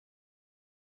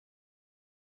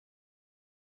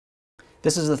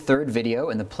This is the third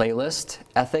video in the playlist,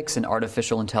 Ethics in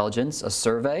Artificial Intelligence, a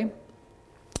Survey.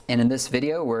 And in this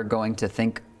video, we're going to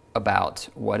think about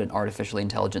what an artificially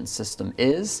intelligent system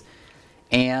is.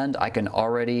 And I can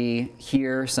already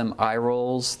hear some eye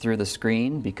rolls through the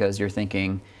screen because you're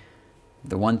thinking,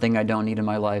 the one thing I don't need in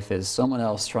my life is someone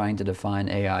else trying to define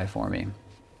AI for me.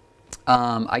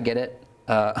 I get it.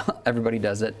 Everybody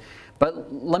does it.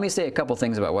 But let me say a couple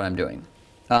things about what I'm doing.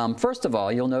 First of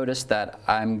all, you'll notice that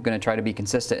I'm going to try to be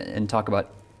consistent and talk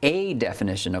about a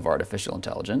definition of artificial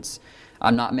intelligence.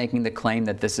 I'm not making the claim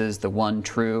that this is the one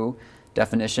true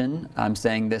definition. I'm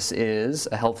saying this is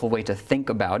a helpful way to think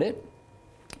about it.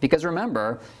 Because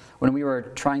remember, when we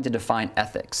were trying to define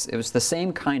ethics, it was the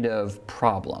same kind of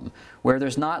problem, where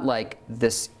there's not like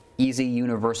this easy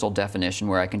universal definition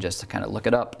where I can just kind of look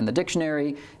it up in the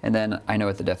dictionary and then I know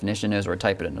what the definition is, or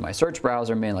type it into my search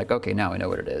browser and being like, okay, now I know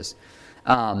what it is.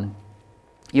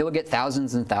 You'll get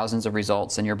thousands and thousands of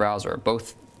results in your browser,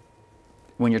 both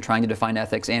when you're trying to define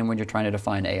ethics and when you're trying to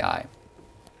define AI.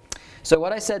 So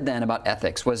what I said then about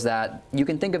ethics was that you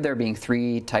can think of there being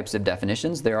three types of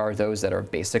definitions. There are those that are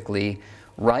basically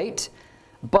right,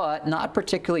 but not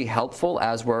particularly helpful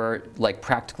as we're like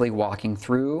practically walking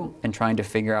through and trying to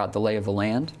figure out the lay of the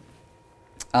land.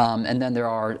 And then there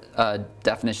are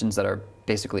definitions that are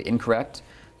basically incorrect.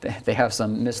 They have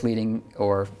some misleading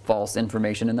or false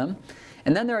information in them.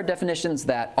 And then there are definitions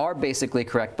that are basically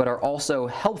correct but are also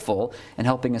helpful in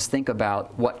helping us think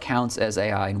about what counts as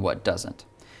AI and what doesn't.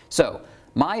 So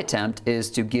my attempt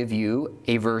is to give you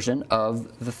a version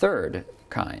of the third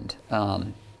kind,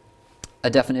 a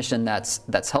definition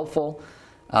that's helpful,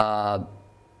 that's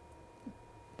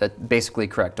basically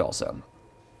correct also.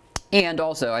 And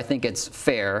also, I think it's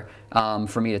fair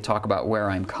for me to talk about where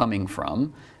I'm coming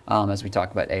from as we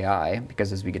talk about AI,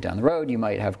 because as we get down the road, you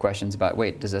might have questions about,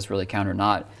 wait, does this really count or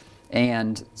not?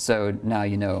 And so now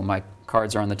you know my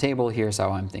cards are on the table. Here's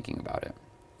how I'm thinking about it.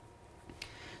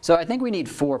 So I think we need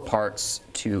 4 parts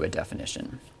to a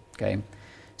definition. Okay,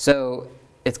 so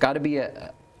it's got to be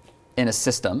in a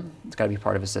system. It's got to be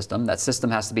part of a system. That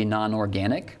system has to be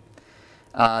non-organic.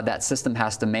 That system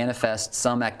has to manifest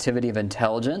some activity of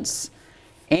intelligence,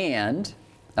 and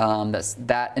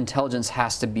that intelligence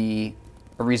has to be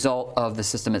a result of the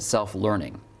system itself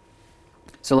learning.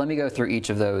 So let me go through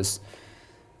each of those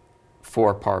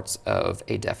 4 parts of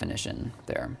a definition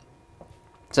there.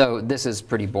 So this is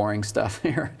pretty boring stuff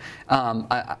here.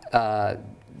 This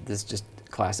is just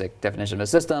classic definition of a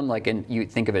system. Like you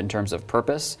think of it in terms of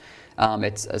purpose.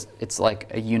 It's like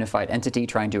a unified entity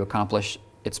trying to accomplish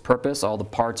its purpose. All the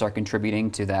parts are contributing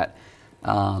to that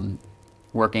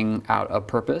working out a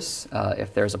purpose.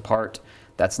 If there's a part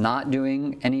that's not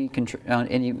doing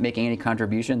making any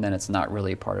contribution, then it's not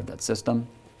really part of that system.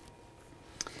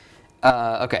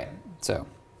 Okay, so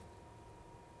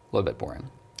a little bit boring.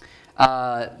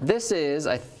 This is,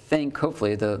 I think,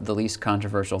 hopefully the least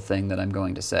controversial thing that I'm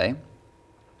going to say.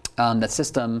 That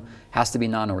system has to be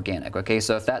non-organic. Okay,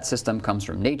 so if that system comes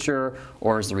from nature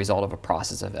or is the result of a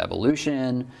process of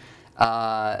evolution,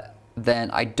 then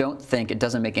I don't think it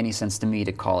doesn't make any sense to me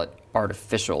to call it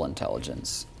artificial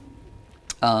intelligence.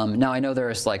 Now I know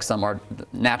there's like some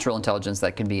natural intelligence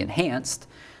that can be enhanced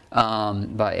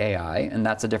by AI, and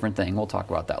that's a different thing. We'll talk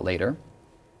about that later.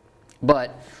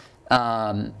 But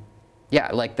yeah,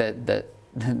 like the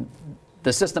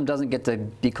system doesn't get to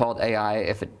be called AI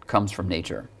if it comes from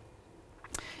nature.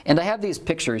 And I have these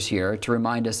pictures here to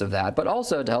remind us of that, but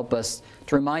also to help us,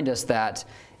 to remind us that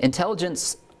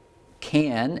intelligence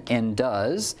can and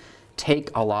does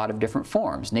take a lot of different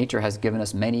forms. Nature has given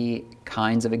us many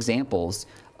kinds of examples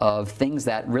of things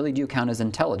that really do count as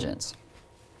intelligence.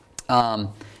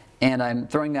 And I'm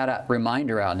throwing that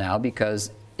reminder out now because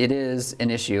it is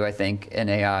an issue, I think, in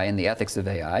AI and the ethics of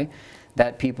AI,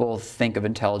 that people think of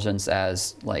intelligence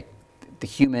as like the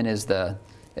human is the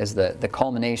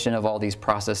culmination of all these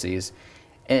processes.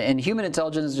 And human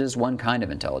intelligence is just one kind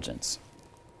of intelligence.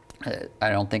 I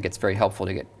don't think it's very helpful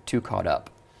to get too caught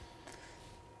up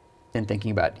in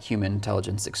thinking about human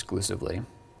intelligence exclusively.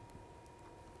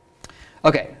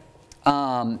 Okay,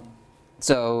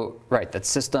 so right, that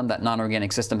system, that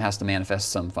non-organic system has to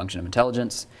manifest some function of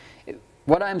intelligence.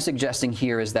 What I'm suggesting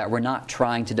here is that we're not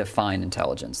trying to define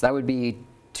intelligence. That would be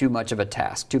too much of a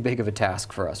task, too big of a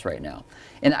task for us right now.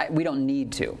 And we don't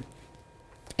need to.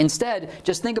 Instead,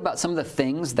 just think about some of the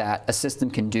things that a system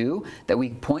can do that we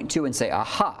point to and say,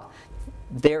 aha,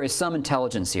 there is some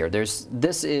intelligence here.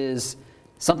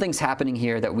 Something's happening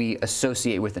here that we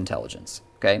associate with intelligence.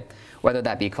 Okay? Whether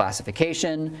that be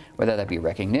classification, whether that be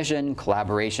recognition,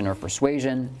 collaboration, or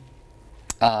persuasion.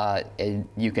 And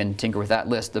you can tinker with that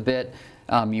list a bit.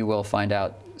 You will find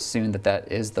out soon that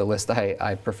that is the list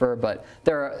I prefer. But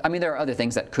there are other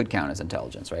things that could count as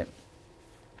intelligence, right?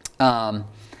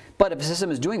 But if a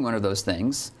system is doing one of those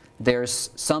things, there's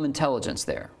some intelligence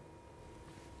there.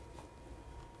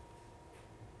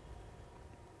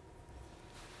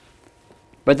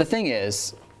 But the thing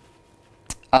is,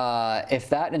 if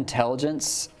that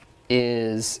intelligence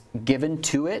is given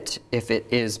to it, if it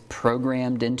is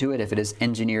programmed into it, if it is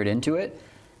engineered into it,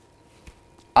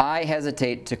 I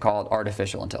hesitate to call it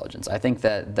artificial intelligence. I think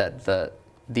that the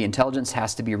intelligence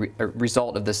has to be a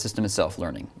result of the system itself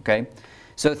learning. Okay,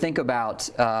 so think about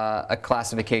a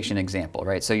classification example,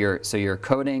 right? So you're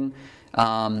coding,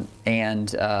 and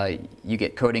you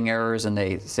get coding errors, and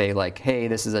they say like, hey,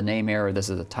 this is a name error, this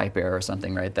is a type error, or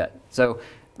something, right?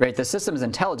 Right, the system is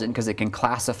intelligent because it can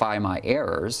classify my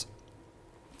errors.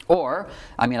 Or,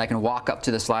 I can walk up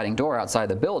to the sliding door outside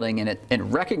the building, and it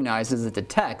recognizes, it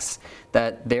detects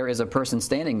that there is a person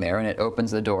standing there, and it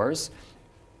opens the doors.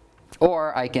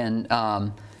 Or I can,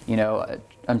 I'm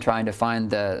trying to find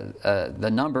the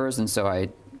numbers, and so I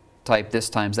type this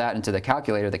times that into the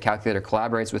calculator. The calculator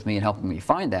collaborates with me in helping me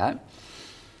find that.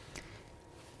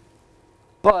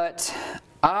 But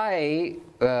I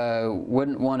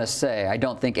wouldn't want to say, I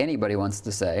don't think anybody wants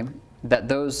to say, that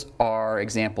those are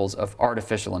examples of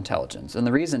artificial intelligence. And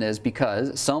the reason is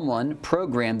because someone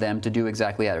programmed them to do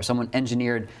exactly that, or someone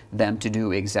engineered them to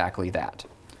do exactly that.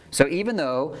 So even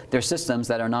though they're systems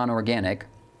that are non-organic,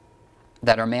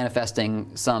 that are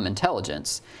manifesting some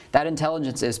intelligence, that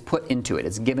intelligence is put into it,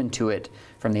 it's given to it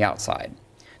from the outside.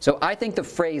 So I think the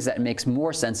phrase that makes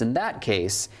more sense in that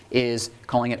case is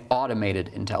calling it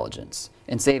automated intelligence,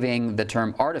 and saving the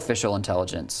term artificial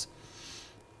intelligence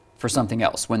for something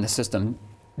else when the system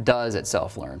does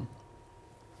itself learn.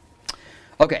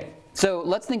 Okay, so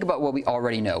let's think about what we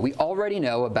already know. We already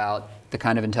know about the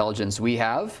kind of intelligence we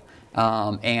have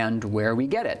and where we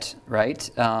get it, right?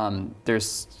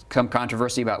 There's some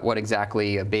controversy about what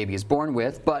exactly a baby is born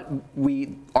with, but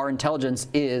our intelligence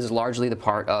is largely the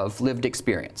part of lived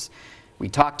experience. We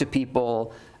talk to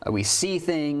people, we see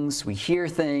things, we hear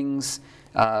things,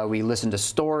 we listen to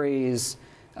stories,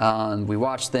 we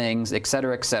watch things,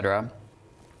 etc., etc.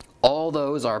 All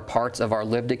those are parts of our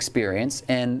lived experience,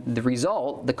 and the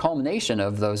result, the culmination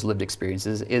of those lived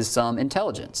experiences, is some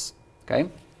intelligence. Okay?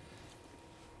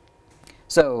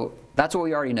 So that's what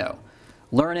we already know.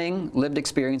 Learning, lived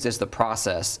experience is the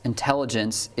process.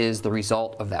 Intelligence is the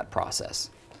result of that process.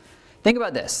 Think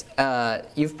about this.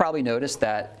 You've probably noticed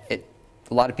that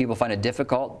a lot of people find it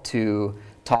difficult to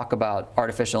talk about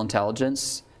artificial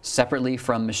intelligence separately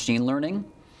from machine learning.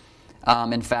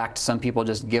 In fact, some people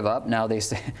just give up. Now they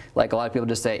say, like a lot of people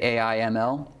just say AI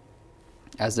ML,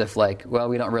 as if like, well,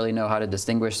 we don't really know how to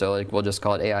distinguish, so like we'll just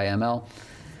call it AI ML.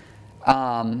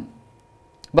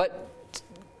 But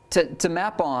to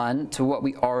map on to what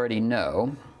we already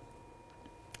know,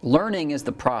 learning is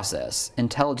the process.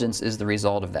 Intelligence is the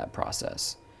result of that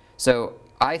process. So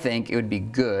I think it would be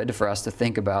good for us to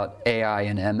think about AI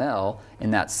and ML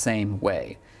in that same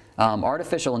way.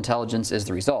 Artificial intelligence is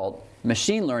the result.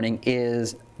 Machine learning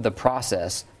is the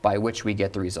process by which we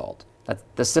get the result.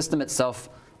 The system itself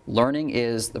learning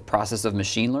is the process of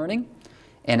machine learning.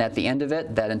 And at the end of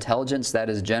it, that intelligence that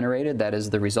is generated, that is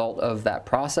the result of that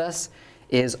process,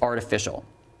 is artificial.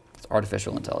 It's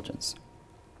artificial intelligence.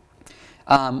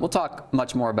 We'll talk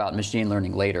much more about machine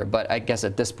learning later, but I guess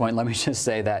at this point, let me just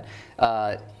say that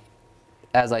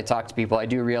as I talk to people, I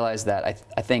do realize that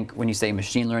I think when you say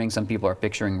machine learning, some people are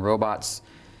picturing robots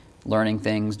learning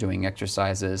things, doing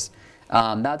exercises.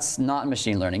 That's not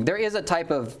machine learning. There is a type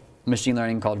of machine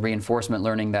learning called reinforcement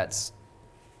learning that's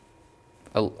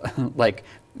like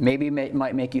maybe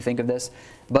might make you think of this,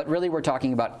 but really we're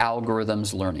talking about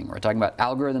algorithms learning. We're talking about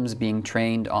algorithms being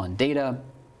trained on data,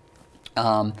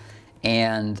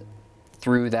 and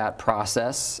through that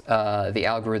process, the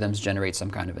algorithms generate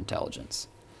some kind of intelligence.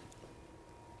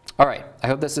 All right, I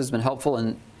hope this has been helpful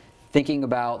in thinking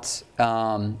about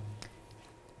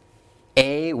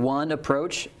one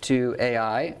approach to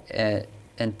AI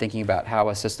and thinking about how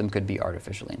a system could be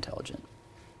artificially intelligent.